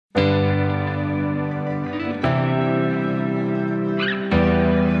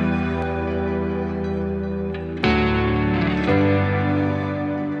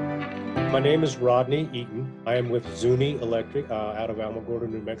name is Rodney Eaton. I am with Zuni Electric out of Alamogordo,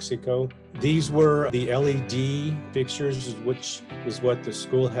 New Mexico. These were the LED fixtures, which is what the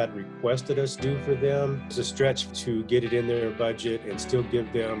school had requested us do for them. It's a stretch to get it in their budget and still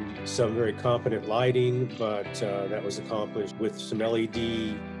give them some very competent lighting, but that was accomplished with some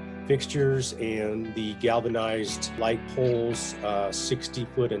LED fixtures and the galvanized light poles,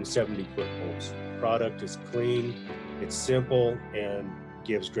 60-foot and 70-foot poles. The product is clean, it's simple, and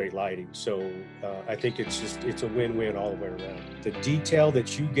gives great lighting. So I think it's a win-win all the way around. The detail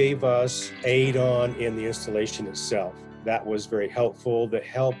that you gave us aid on in the installation itself, that was very helpful. The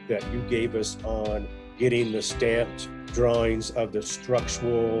help that you gave us on getting the stamped drawings of the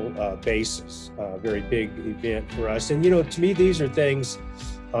structural basis, very big event for us. And to me, these are things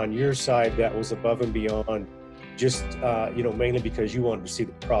on your side that was above and beyond just, mainly because you wanted to see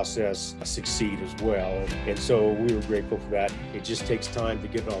the process succeed as well. And so we were grateful for that. It just takes time to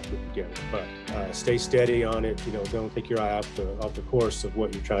get it all put together, but stay steady on it. Don't take your eye off the course of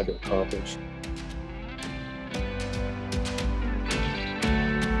what you're trying to accomplish.